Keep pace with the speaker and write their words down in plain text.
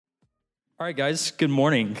All right, guys, good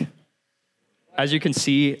morning. As you can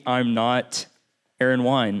see, I'm not Aaron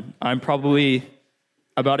Wine. I'm probably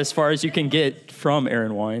about as far as you can get from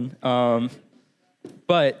Aaron Wine.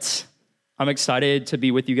 But I'm excited to be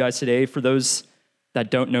with you guys today. For those that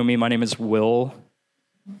don't know me, my name is Will.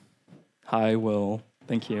 Hi, Will.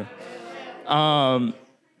 Thank you. And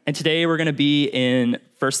today we're going to be in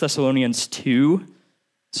 1 Thessalonians 2.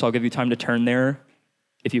 So I'll give you time to turn there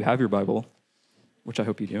if you have your Bible, which I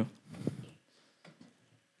hope you do.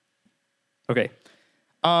 Okay.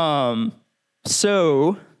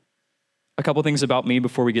 So a couple things about me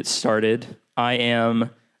before we get started. I am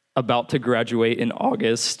about to graduate in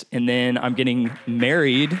August, and then I'm getting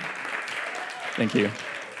married. Thank you.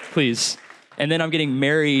 Please. And then I'm getting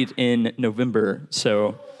married in November.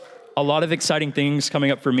 So a lot of exciting things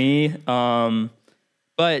coming up for me.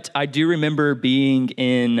 But I do remember being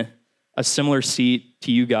in a similar seat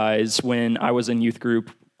to you guys when I was in youth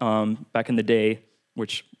group back in the day,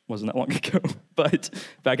 which wasn't that long ago, but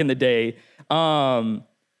back in the day. And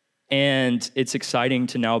it's exciting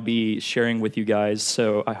to now be sharing with you guys.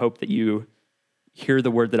 So I hope that you hear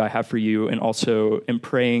the word that I have for you, and also am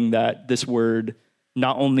praying that this word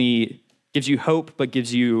not only gives you hope, but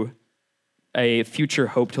gives you a future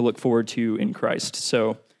hope to look forward to in Christ.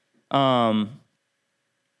 So the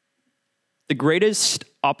greatest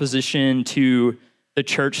opposition to the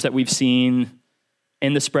church that we've seen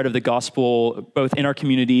in the spread of the gospel, both in our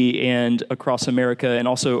community and across America and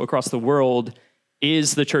also across the world,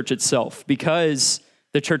 is the church itself, because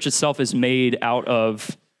the church itself is made out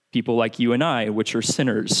of people like you and I, which are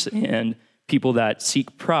sinners, and people that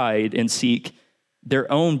seek pride and seek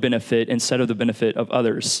their own benefit instead of the benefit of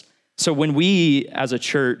others. So when we as a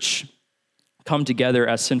church come together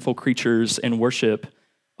as sinful creatures and worship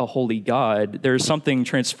a holy God, there's something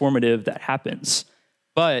transformative that happens.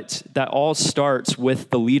 But that all starts with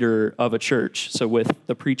the leader of a church, so with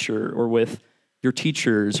the preacher or with your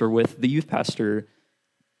teachers or with the youth pastor.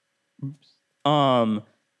 So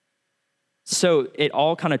it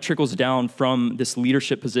all kind of trickles down from this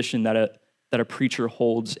leadership position that a preacher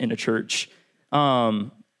holds in a church.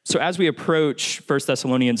 So as we approach 1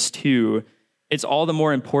 Thessalonians 2, it's all the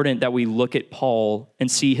more important that we look at Paul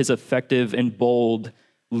and see his effective and bold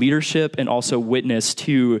leadership and also witness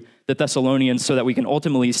to the Thessalonians, so that we can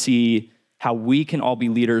ultimately see how we can all be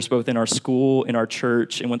leaders both in our school, in our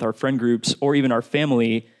church, and with our friend groups, or even our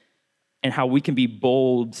family, and how we can be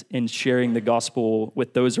bold in sharing the gospel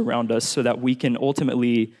with those around us, so that we can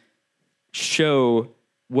ultimately show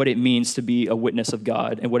what it means to be a witness of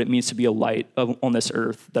God and what it means to be a light on this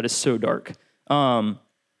earth that is so dark. But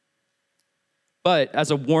as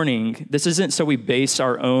a warning, this isn't so we base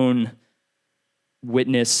our own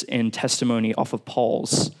witness and testimony off of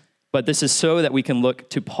Paul's, but this is so that we can look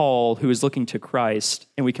to Paul, who is looking to Christ,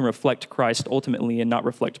 and we can reflect Christ ultimately and not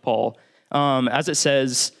reflect Paul. As it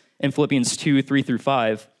says in Philippians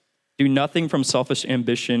 2:3-5, do nothing from selfish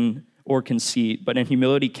ambition or conceit, but in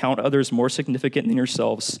humility count others more significant than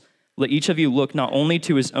yourselves. Let each of you look not only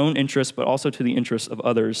to his own interests, but also to the interests of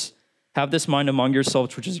others. Have this mind among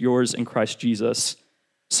yourselves, which is yours in Christ Jesus.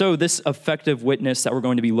 So this effective witness that we're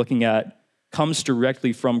going to be looking at comes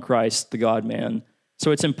directly from Christ, the God-man.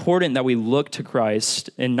 So it's important that we look to Christ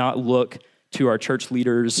and not look to our church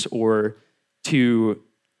leaders or to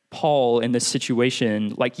Paul in this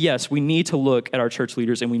situation. Like, yes, we need to look at our church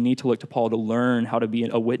leaders and we need to look to Paul to learn how to be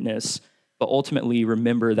a witness, but ultimately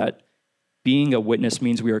remember that being a witness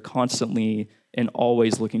means we are constantly and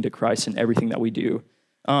always looking to Christ in everything that we do.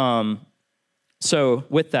 So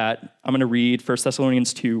with that, I'm going to read 1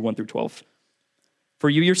 Thessalonians 2:1-12. For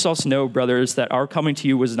you yourselves know, brothers, that our coming to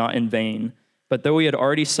you was not in vain. But though we had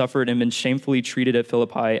already suffered and been shamefully treated at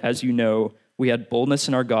Philippi, as you know, we had boldness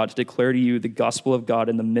in our God to declare to you the gospel of God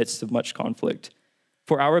in the midst of much conflict.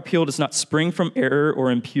 For our appeal does not spring from error or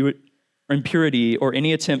impurity or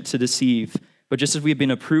any attempt to deceive, but just as we have been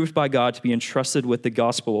approved by God to be entrusted with the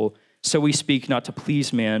gospel, so we speak not to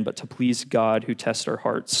please man, but to please God who tests our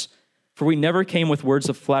hearts. For we never came with words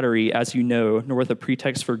of flattery, as you know, nor with a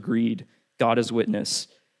pretext for greed. God is witness.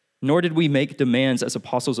 Nor did we make demands as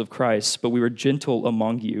apostles of Christ, but we were gentle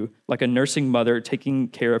among you, like a nursing mother taking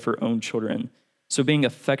care of her own children. So being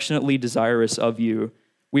affectionately desirous of you,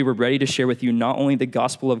 we were ready to share with you not only the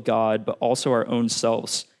gospel of God, but also our own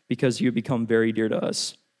selves, because you have become very dear to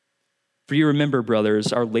us. For you remember,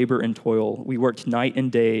 brothers, our labor and toil. We worked night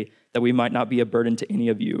and day that we might not be a burden to any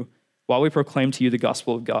of you, while we proclaim to you the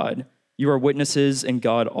gospel of God. You are witnesses, and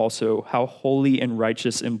God also, how holy and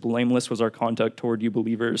righteous and blameless was our conduct toward you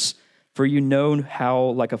believers. For you know how,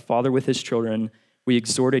 like a father with his children, we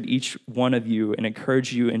exhorted each one of you and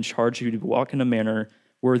encouraged you and charged you to walk in a manner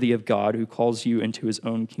worthy of God who calls you into his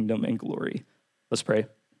own kingdom and glory. Let's pray.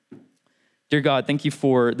 Dear God, thank you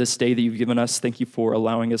for this day that you've given us. Thank you for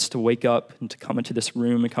allowing us to wake up and to come into this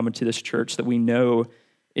room and come into this church that we know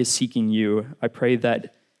is seeking you. I pray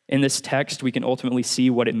that in this text, we can ultimately see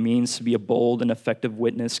what it means to be a bold and effective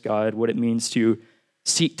witness, God, what it means to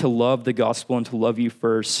seek to love the gospel and to love you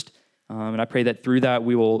first. And I pray that through that,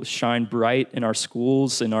 we will shine bright in our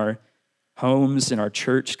schools, in our homes, in our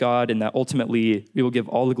church, God, and that ultimately we will give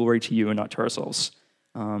all the glory to you and not to ourselves.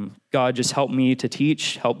 God, just help me to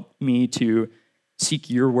teach, help me to seek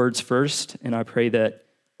your words first, and I pray that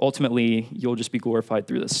ultimately you'll just be glorified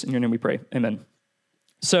through this. In your name we pray, amen.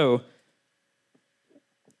 So,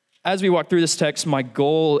 as we walk through this text, my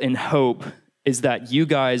goal and hope is that you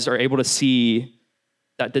guys are able to see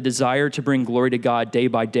that the desire to bring glory to God day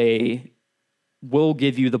by day will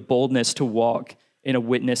give you the boldness to walk in a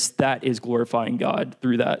witness that is glorifying God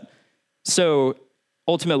through that. So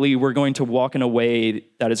ultimately, we're going to walk in a way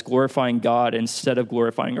that is glorifying God instead of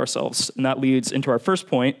glorifying ourselves. And that leads into our first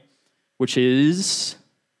point, which is,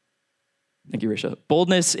 thank you, Risha,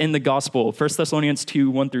 boldness in the gospel, 1 Thessalonians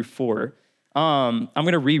 2, 1 through 4. I'm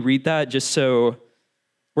going to reread that just so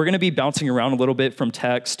we're going to be bouncing around a little bit from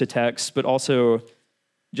text to text, but also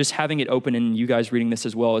just having it open and you guys reading this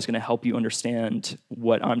as well is going to help you understand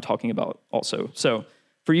what I'm talking about also. So,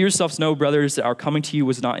 for you yourselves know, brothers, that our coming to you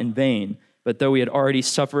was not in vain, but though we had already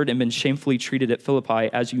suffered and been shamefully treated at Philippi,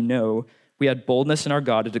 as you know, we had boldness in our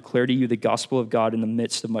God to declare to you the gospel of God in the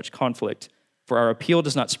midst of much conflict. For our appeal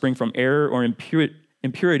does not spring from error or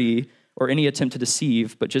impurity or any attempt to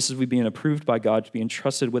deceive, but just as we've been approved by God to be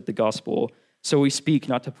entrusted with the gospel, so we speak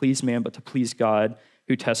not to please man, but to please God,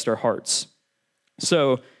 who tests our hearts.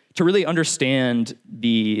 So to really understand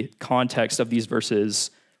the context of these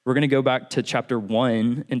verses, we're going to go back to chapter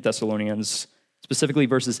 1 in Thessalonians, specifically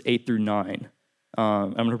verses 8 through 9.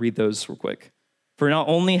 I'm going to read those real quick. For not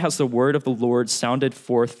only has the word of the Lord sounded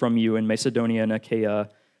forth from you in Macedonia and Achaia,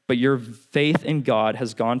 but your faith in God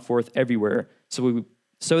has gone forth everywhere,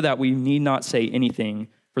 so that we need not say anything,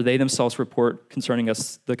 for they themselves report concerning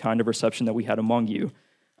us the kind of reception that we had among you.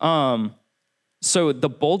 So the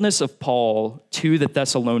boldness of Paul to the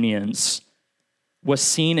Thessalonians was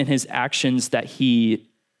seen in his actions that he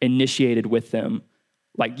initiated with them.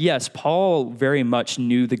 Like, yes, Paul very much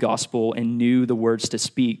knew the gospel and knew the words to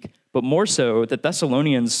speak, but more so, the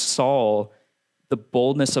Thessalonians saw the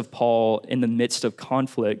boldness of Paul in the midst of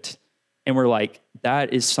conflict and were like,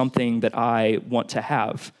 that is something that I want to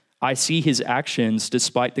have. I see his actions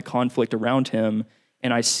despite the conflict around him,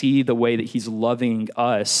 and I see the way that he's loving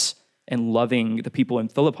us and loving the people in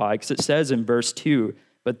Philippi, because it says in verse 2,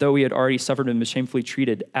 but though we had already suffered and been shamefully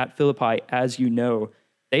treated at Philippi, as you know,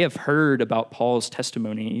 they have heard about Paul's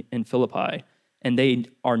testimony in Philippi, and they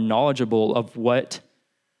are knowledgeable of what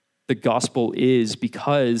the gospel is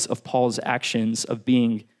because of Paul's actions of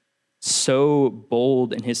being so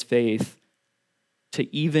bold in his faith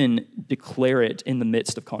to even declare it in the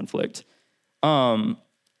midst of conflict.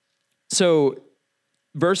 So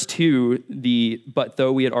verse 2, but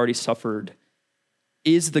though we had already suffered,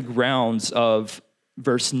 is the grounds of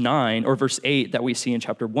verse 9 or verse 8 that we see in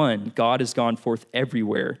chapter 1. God has gone forth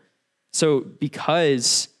everywhere. So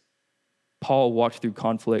because Paul walked through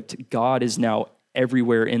conflict, God is now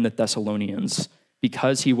everywhere in the Thessalonians.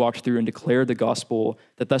 Because he walked through and declared the gospel,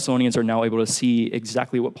 the Thessalonians are now able to see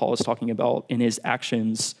exactly what Paul is talking about in his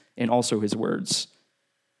actions and also his words.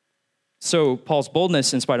 So Paul's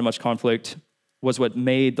boldness, in spite of much conflict, was what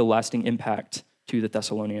made the lasting impact to the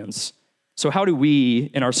Thessalonians. So how do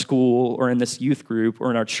we, in our school or in this youth group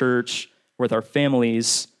or in our church or with our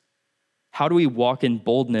families, how do we walk in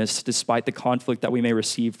boldness despite the conflict that we may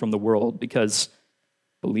receive from the world? Because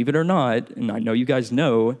believe it or not, and I know you guys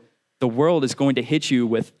know, the world is going to hit you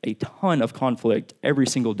with a ton of conflict every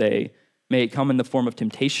single day. May it come in the form of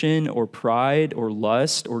temptation or pride or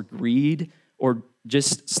lust or greed or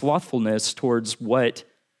just slothfulness towards what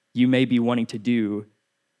you may be wanting to do.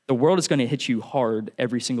 The world is going to hit you hard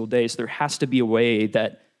every single day. So there has to be a way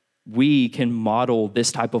that we can model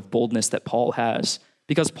this type of boldness that Paul has.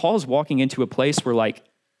 Because Paul's walking into a place where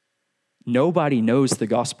nobody knows the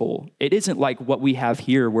gospel. It isn't like what we have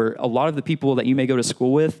here where a lot of the people that you may go to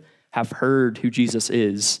school with have heard who Jesus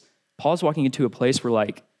is. Paul's walking into a place where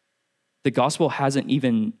the gospel hasn't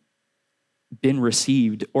even been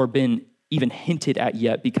received or been even hinted at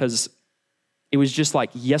yet because it was just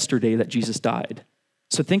yesterday that Jesus died.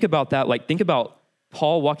 So think about that. Think about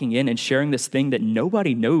Paul walking in and sharing this thing that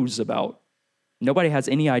nobody knows about. Nobody has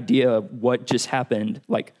any idea what just happened.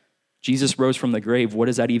 Jesus rose from the grave. What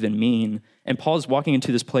does that even mean? And Paul's walking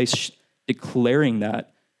into this place declaring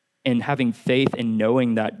that. and having faith and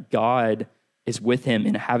knowing that God is with him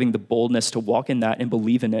and having the boldness to walk in that and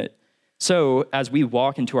believe in it. So as we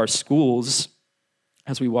walk into our schools,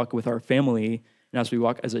 as we walk with our family, and as we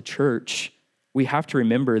walk as a church, we have to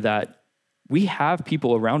remember that we have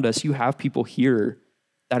people around us. You have people here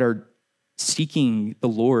that are seeking the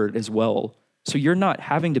Lord as well. So you're not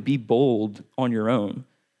having to be bold on your own.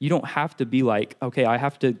 You don't have to be like, okay, I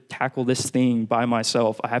have to tackle this thing by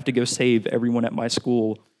myself. I have to go save everyone at my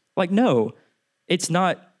school. Like, no, it's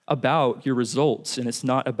not about your results, and it's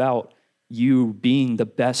not about you being the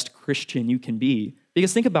best Christian you can be.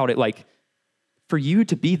 Because think about it, like, for you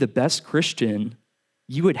to be the best Christian,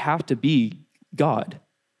 you would have to be God.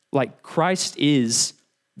 Like, Christ is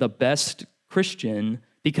the best Christian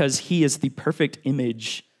because he is the perfect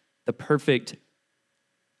image, the perfect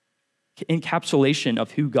encapsulation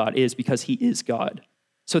of who God is because he is God.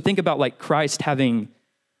 So think about like Christ having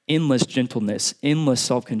endless gentleness, endless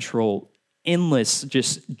self-control, endless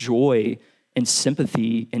just joy and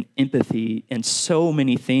sympathy and empathy and so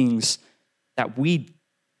many things that we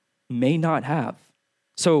may not have.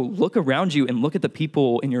 So look around you and look at the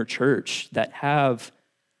people in your church that have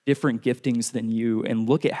different giftings than you and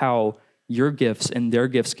look at how your gifts and their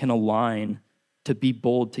gifts can align to be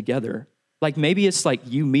bold together. Like maybe it's like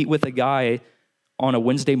you meet with a guy on a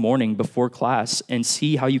Wednesday morning before class and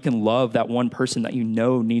see how you can love that one person that you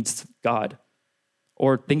know needs God.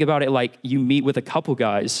 Or think about it like you meet with a couple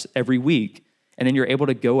guys every week and then you're able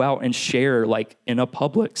to go out and share like in a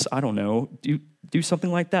Publix, I don't know, do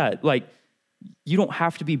something like that. Like you don't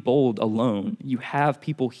have to be bold alone. You have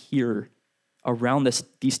people here around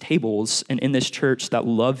these tables and in this church that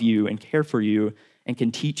love you and care for you and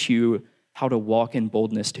can teach you how to walk in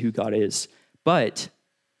boldness to who God is. But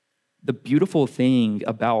the beautiful thing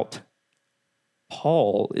about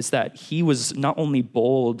Paul is that he was not only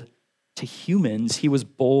bold to humans, he was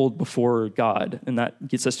bold before God. And that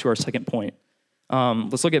gets us to our second point.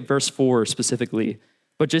 Let's look at verse 4 specifically.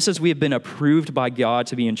 But just as we have been approved by God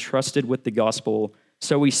to be entrusted with the gospel,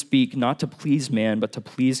 so we speak not to please man, but to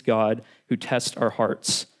please God who tests our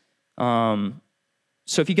hearts.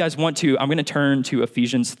 So if you guys want to, I'm going to turn to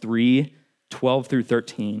Ephesians 3, 12 through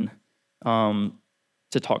 13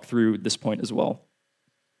 to talk through this point as well.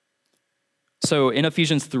 So in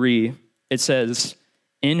Ephesians 3, it says,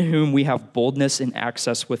 in whom we have boldness and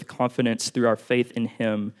access with confidence through our faith in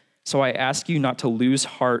him. So I ask you not to lose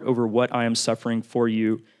heart over what I am suffering for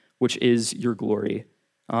you, which is your glory.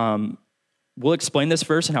 We'll explain this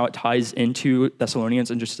verse and how it ties into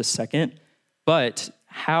Thessalonians in just a second. But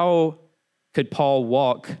how could Paul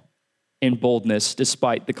walk in boldness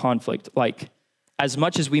despite the conflict? Like, as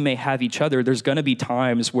much as we may have each other, there's going to be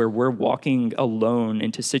times where we're walking alone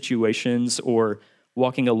into situations or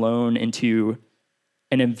walking alone into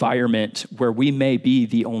an environment where we may be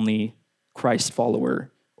the only Christ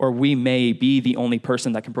follower, or we may be the only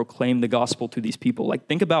person that can proclaim the gospel to these people. Like,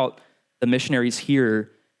 think about the missionaries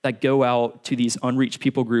here that go out to these unreached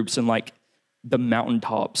people groups and like the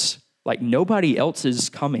mountaintops. Like, nobody else is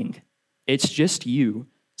coming. It's just you.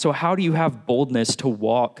 So how do you have boldness to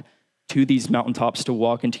walk to these mountaintops, to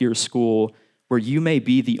walk into your school where you may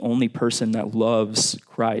be the only person that loves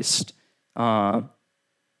Christ?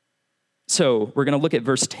 So we're going to look at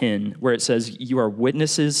verse 10 where it says, you are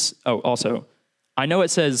witnesses. Oh, also, I know it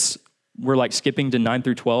says we're like skipping to 9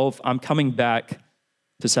 through 12. I'm coming back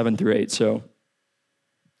to 7 through 8. So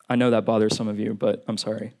I know that bothers some of you, but I'm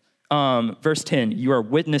sorry. Verse 10, you are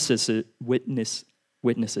witnesses,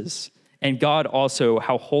 and God also,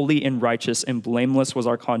 how holy and righteous and blameless was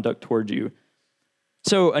our conduct toward you.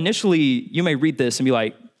 So initially, you may read this and be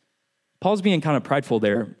like, Paul's being kind of prideful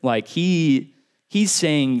there. Like he's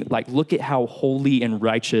saying, like, look at how holy and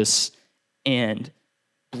righteous and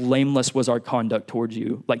blameless was our conduct towards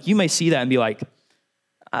you. Like you may see that and be like,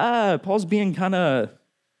 Paul's being kind of,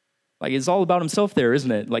 like, it's all about himself there,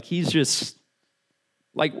 isn't it? Like he's just,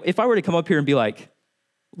 like if I were to come up here and be like,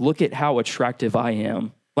 look at how attractive I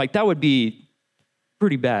am, like that would be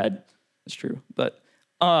pretty bad. That's true. But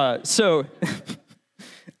so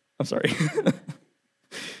I'm sorry.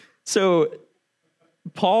 So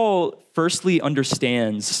Paul firstly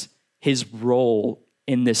understands his role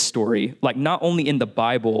in this story, like not only in the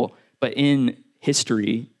Bible, but in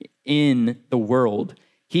history, in the world.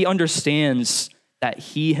 He understands that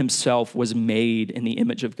he himself was made in the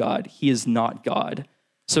image of God. He is not God.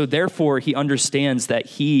 So therefore, he understands that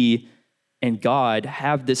he and God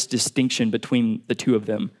have this distinction between the two of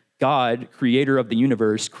them. God, creator of the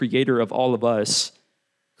universe, creator of all of us,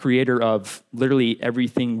 creator of literally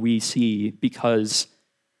everything we see because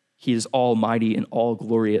he is almighty and all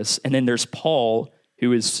glorious. And then there's Paul,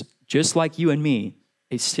 who is just like you and me,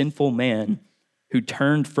 a sinful man who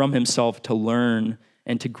turned from himself to learn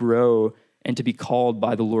and to grow and to be called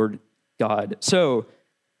by the Lord God. So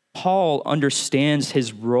Paul understands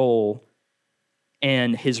his role,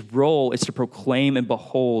 and his role is to proclaim and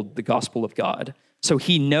behold the gospel of God. So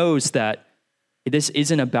he knows that this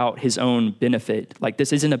isn't about his own benefit. Like,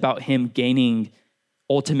 this isn't about him gaining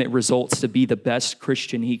ultimate results to be the best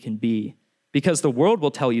Christian he can be. Because the world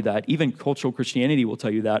will tell you that, even cultural Christianity will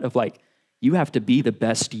tell you that, of like, you have to be the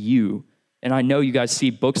best you. And I know you guys see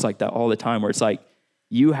books like that all the time where it's like,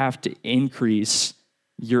 you have to increase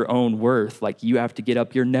your own worth. Like, you have to get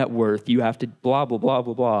up your net worth. You have to blah, blah, blah,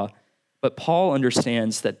 blah, blah. But Paul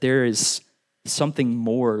understands that there is something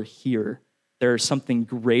more here. There is something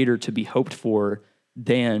greater to be hoped for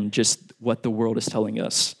than just what the world is telling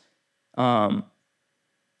us.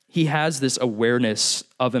 He has this awareness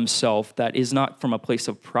of himself that is not from a place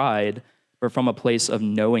of pride, but from a place of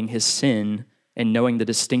knowing his sin and knowing the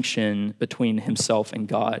distinction between himself and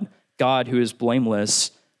God. God who is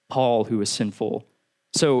blameless, Paul who is sinful.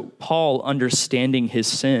 So Paul, understanding his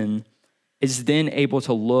sin, is then able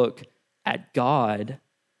to look at God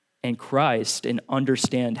and Christ and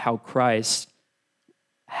understand how Christ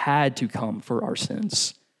had to come for our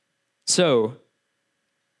sins. So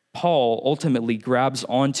Paul ultimately grabs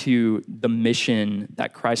onto the mission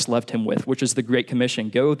that Christ left him with, which is the Great Commission.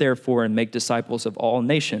 Go, therefore, and make disciples of all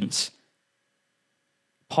nations.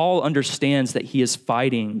 Paul understands that he is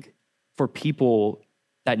fighting for people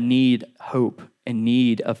that need hope and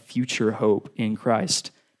need a future hope in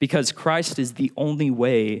Christ, because Christ is the only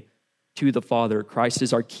way to the Father. Christ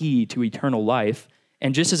is our key to eternal life.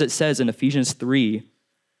 And just as it says in Ephesians 3,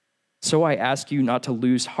 so I ask you not to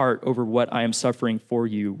lose heart over what I am suffering for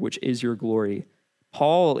you, which is your glory.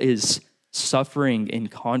 Paul is suffering in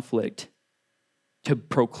conflict to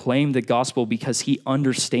proclaim the gospel because he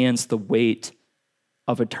understands the weight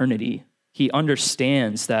of eternity. He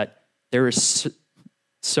understands that there is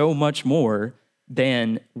so much more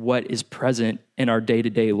than what is present in our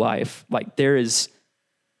day-to-day life. Like, there is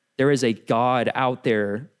a God out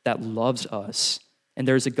there that loves us, and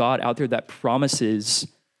there's a God out there that promises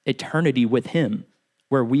eternity with him,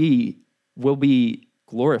 where we will be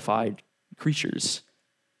glorified creatures.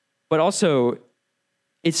 But also,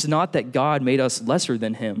 it's not that God made us lesser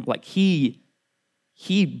than him. Like, he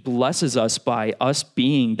blesses us by us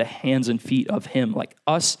being the hands and feet of him. Like,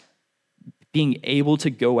 us being able to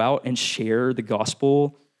go out and share the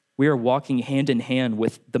gospel, we are walking hand in hand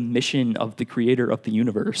with the mission of the creator of the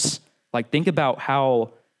universe. Like, think about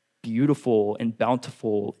how beautiful and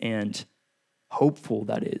bountiful and hopeful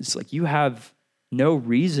that is. Like, you have no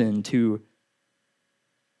reason to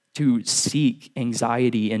seek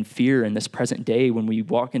anxiety and fear in this present day when we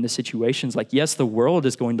walk into situations like, yes, the world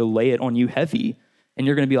is going to lay it on you heavy, and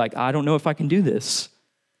you're going to be like, I don't know if I can do this.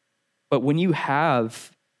 But when you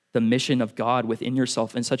have the mission of God within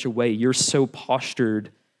yourself in such a way, you're so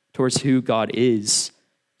postured towards who God is,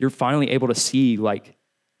 you're finally able to see, like,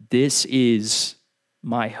 this is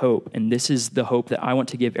my hope, and this is the hope that I want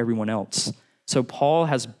to give everyone else. So Paul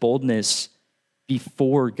has boldness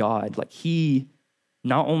before God. Like, he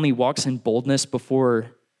not only walks in boldness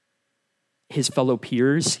before his fellow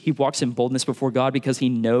peers, he walks in boldness before God because he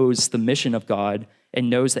knows the mission of God and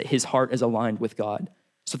knows that his heart is aligned with God.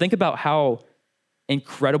 So think about how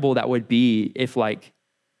incredible that would be if, like,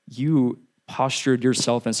 you postured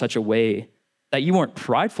yourself in such a way that you weren't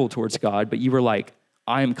prideful towards God, but you were like,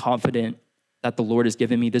 I am confident that the Lord has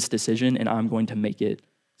given me this decision and I'm going to make it.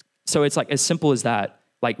 So it's like as simple as that.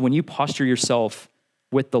 Like, when you posture yourself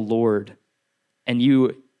with the Lord and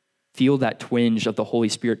you feel that twinge of the Holy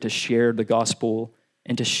Spirit to share the gospel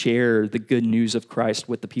and to share the good news of Christ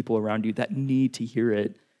with the people around you that need to hear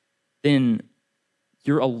it, then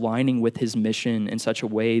you're aligning with his mission in such a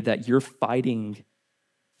way that you're fighting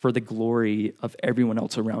for the glory of everyone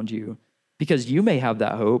else around you. Because you may have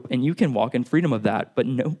that hope and you can walk in freedom of that, but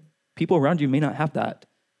no, people around you may not have that.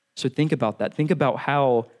 So think about that. Think about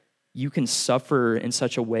how you can suffer in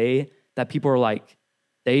such a way that people are like,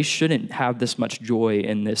 they shouldn't have this much joy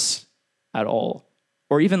in this at all.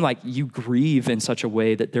 Or even like you grieve in such a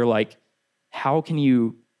way that they're like, how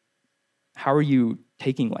are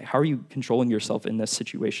you controlling yourself in this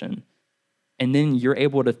situation? And then you're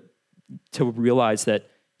able to realize that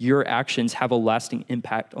your actions have a lasting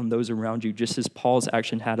impact on those around you, just as Paul's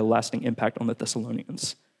action had a lasting impact on the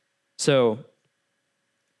Thessalonians. So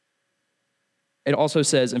it also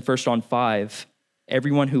says in 1 John 5,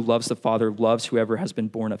 everyone who loves the Father loves whoever has been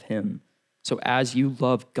born of him. So as you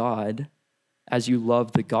love God, as you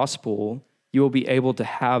love the gospel, you will be able to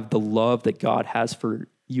have the love that God has for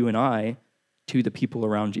you and I to the people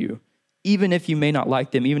around you. even if you may not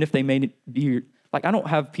like them, even if they may be, like, I don't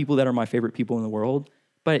have people that are my favorite people in the world,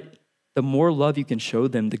 but the more love you can show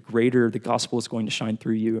them, the greater the gospel is going to shine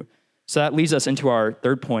through you. So that leads us into our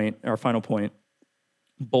third point, our final point,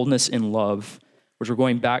 boldness in love, which we're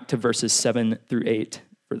going back to verses 7 through 8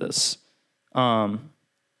 for this. I'll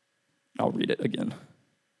read it again.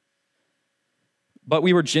 But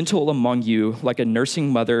we were gentle among you, like a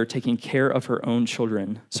nursing mother taking care of her own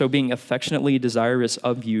children. So being affectionately desirous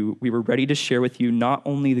of you, we were ready to share with you not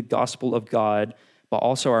only the gospel of God, but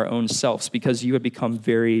also our own selves, because you have become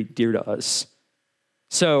very dear to us.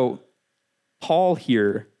 So Paul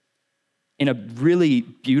here, in a really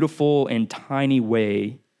beautiful and tiny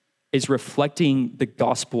way, is reflecting the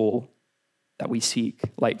gospel that we seek.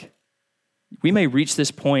 Like, we may reach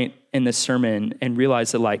this point in this sermon and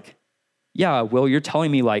realize that, like, yeah, Will, you're telling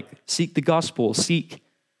me, like, seek the gospel, seek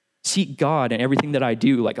God in everything that I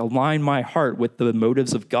do, like, align my heart with the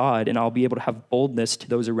motives of God, and I'll be able to have boldness to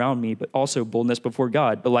those around me, but also boldness before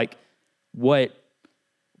God. But, like, what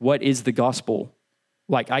is the gospel?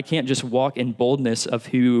 Like, I can't just walk in boldness of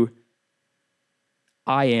who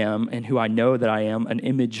I am and who I know that I am, an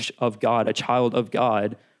image of God, a child of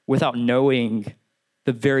God, without knowing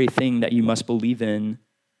the very thing that you must believe in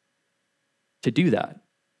to do that.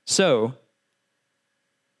 So,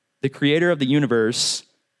 the creator of the universe,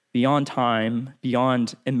 beyond time,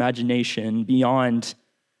 beyond imagination, beyond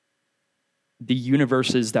the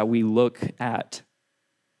universes that we look at,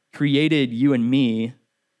 created you and me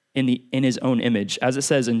in his own image. As it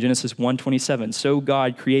says in Genesis 1:27, so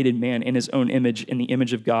God created man in his own image, in the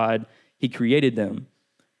image of God, he created them.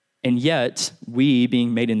 And yet, we,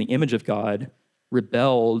 being made in the image of God,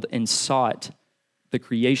 rebelled and sought the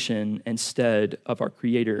creation instead of our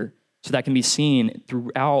creator. So that can be seen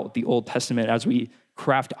throughout the Old Testament as we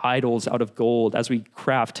craft idols out of gold, as we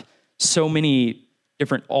craft so many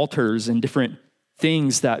different altars and different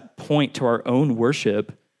things that point to our own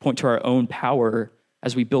worship, point to our own power,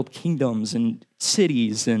 as we build kingdoms and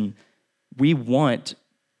cities, and we want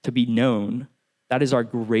to be known. That is our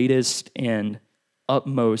greatest and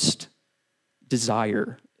utmost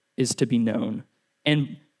desire, is to be known.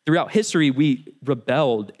 And throughout history, we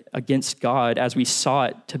rebelled against God as we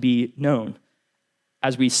sought to be known,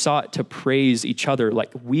 as we sought to praise each other.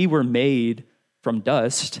 Like, we were made from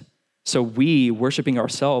dust, so we, worshiping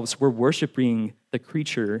ourselves, we're worshiping the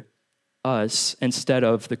creature, us, instead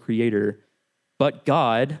of the creator. But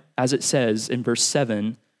God, as it says in verse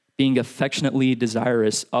 7, being affectionately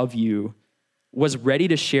desirous of you, was ready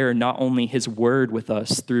to share not only his word with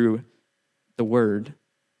us through the word,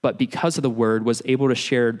 but because of the word was able to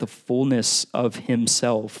share the fullness of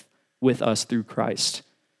himself with us through Christ.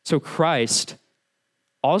 So Christ,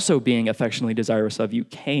 also being affectionately desirous of you,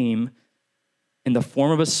 came in the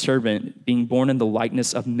form of a servant, being born in the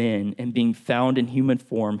likeness of men, and being found in human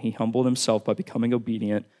form, he humbled himself by becoming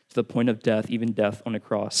obedient to the point of death, even death on a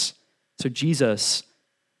cross. So Jesus,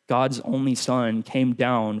 God's only son, came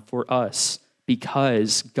down for us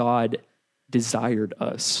because God desired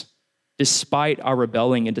us. Despite our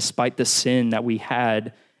rebelling and despite the sin that we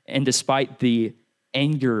had, and despite the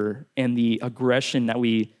anger and the aggression that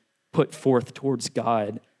we put forth towards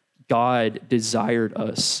God, God desired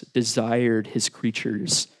us, desired his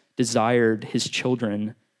creatures, desired his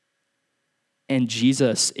children. And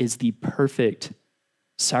Jesus is the perfect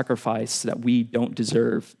sacrifice that we don't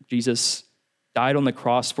deserve. Jesus died on the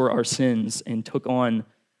cross for our sins and took on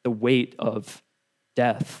the weight of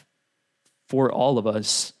death for all of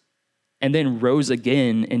us, and then rose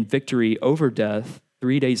again in victory over death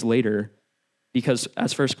 3 days later. Because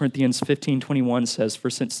as 1 Corinthians 15:21 says, for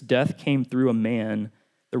since death came through a man,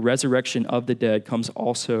 the resurrection of the dead comes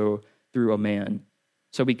also through a man.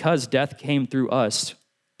 So because death came through us,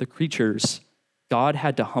 the creatures, God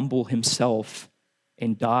had to humble himself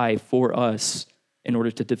and die for us in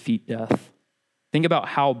order to defeat death. Think about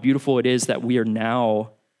how beautiful it is that we are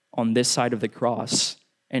now on this side of the cross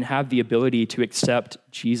and have the ability to accept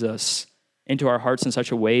Jesus into our hearts in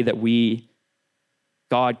such a way that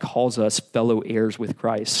God calls us fellow heirs with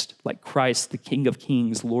Christ, like Christ, the King of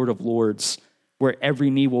Kings, Lord of Lords, where every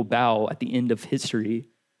knee will bow at the end of history.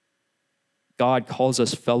 God calls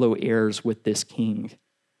us fellow heirs with this King.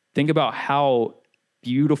 Think about how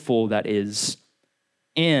beautiful that is.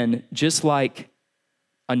 And just like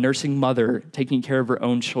a nursing mother taking care of her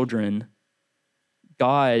own children,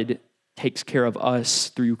 God takes care of us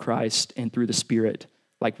through Christ and through the Spirit.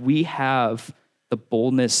 Like, we have the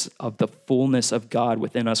boldness of the fullness of God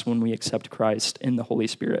within us when we accept Christ in the Holy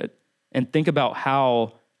Spirit. And think about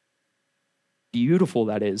how beautiful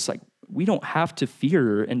that is. Like, we don't have to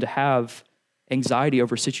fear and to have anxiety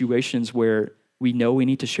over situations where We know we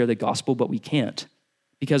need to share the gospel, but we can't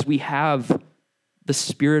because we have the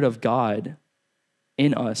Spirit of God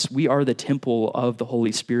in us. We are the temple of the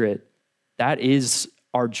Holy Spirit. That is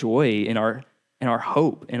our joy and our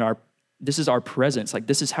hope and this is our presence. Like,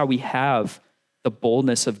 this is how we have the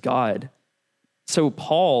boldness of God. So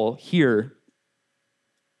Paul here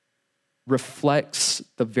reflects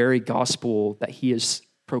the very gospel that he is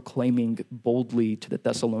proclaiming boldly to the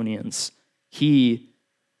Thessalonians. He,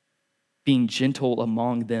 being gentle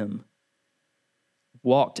among them,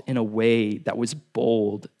 walked in a way that was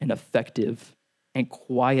bold and effective and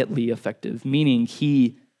quietly effective, meaning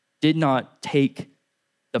he did not take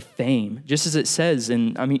the fame, just as it says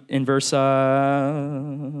in verse,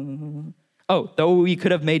 though we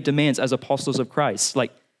could have made demands as apostles of Christ.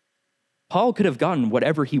 Like, Paul could have gotten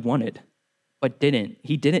whatever he wanted, but didn't.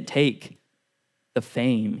 He didn't take the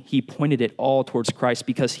fame. He pointed it all towards Christ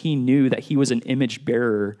because he knew that he was an image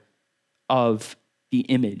bearer of the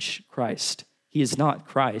image, Christ. He is not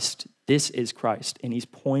Christ. This is Christ, and he's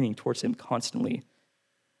pointing towards him constantly.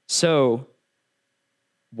 So,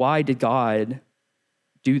 why did God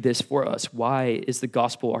do this for us? Why is the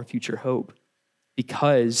gospel our future hope?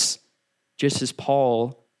 Because just as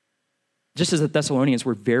the Thessalonians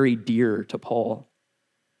were very dear to Paul,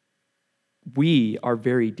 we are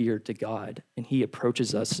very dear to God, and he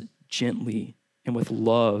approaches us gently and with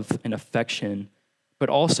love and affection, but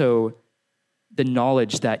also the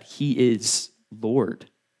knowledge that he is Lord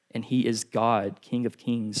and he is God, King of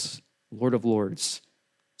kings, Lord of lords.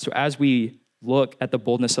 So as we look at the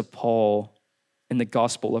boldness of Paul and the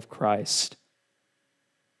gospel of Christ,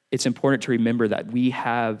 it's important to remember that we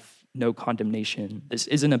have no condemnation. This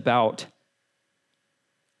isn't about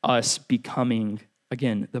us becoming,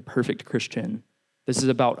 again, the perfect Christian. This is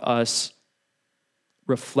about us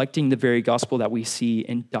reflecting the very gospel that we see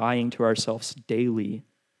and dying to ourselves daily,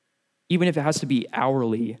 even if it has to be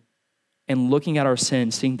hourly, and looking at our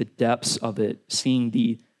sin, seeing the depths of it, seeing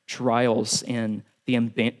the trials and the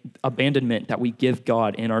abandonment that we give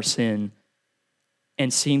God in our sin,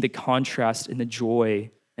 and seeing the contrast in the joy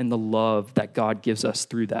and the love that God gives us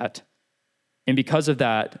through that. And because of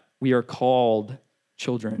that, we are called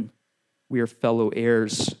children. We are fellow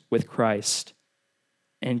heirs with Christ.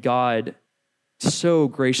 And God so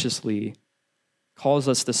graciously calls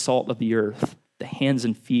us the salt of the earth, the hands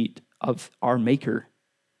and feet of our Maker.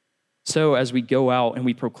 So as we go out and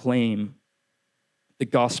we proclaim the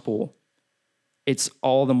gospel, it's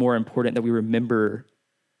all the more important that we remember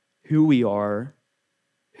who we are,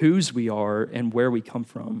 whose we are, and where we come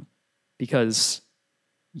from. Because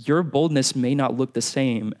your boldness may not look the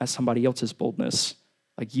same as somebody else's boldness.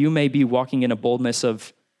 Like, you may be walking in a boldness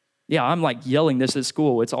of, yeah, I'm like yelling this at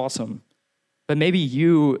school, it's awesome. But maybe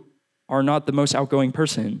you are not the most outgoing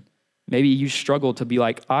person. Maybe you struggle to be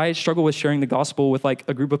like, I struggle with sharing the gospel with like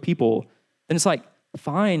a group of people. Then it's like,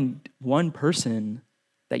 find one person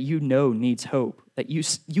that you know needs hope, that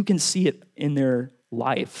you can see it in their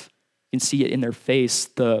life. You can see it in their face,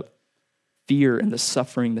 the fear and the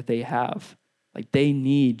suffering that they have. Like, they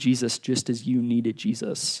need Jesus just as you needed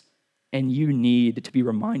Jesus. And you need to be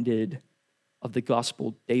reminded of the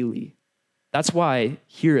gospel daily. That's why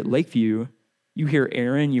here at Lakeview, you hear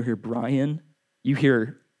Aaron, you hear Brian, you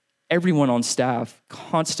hear everyone on staff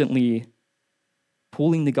constantly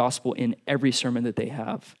pulling the gospel in every sermon that they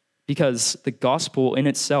have. Because the gospel in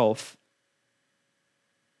itself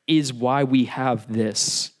is why we have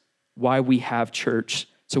this, why we have church.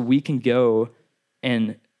 So we can go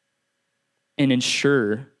and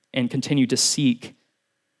ensure and continue to seek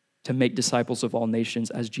to make disciples of all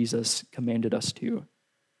nations as Jesus commanded us to.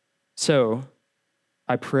 So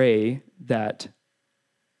I pray that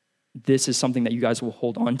this is something that you guys will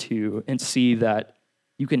hold on to and see that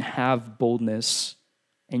you can have boldness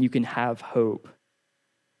and you can have hope.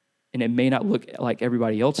 And it may not look like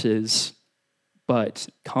everybody else's, but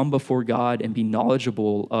come before God and be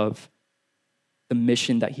knowledgeable of the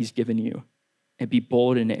mission that he's given you and be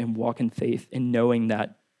bold in it and walk in faith and knowing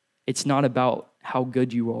that it's not about how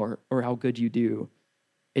good you are or how good you do.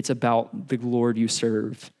 It's about the Lord you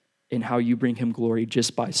serve and how you bring him glory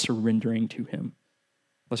just by surrendering to him.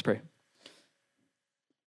 Let's pray.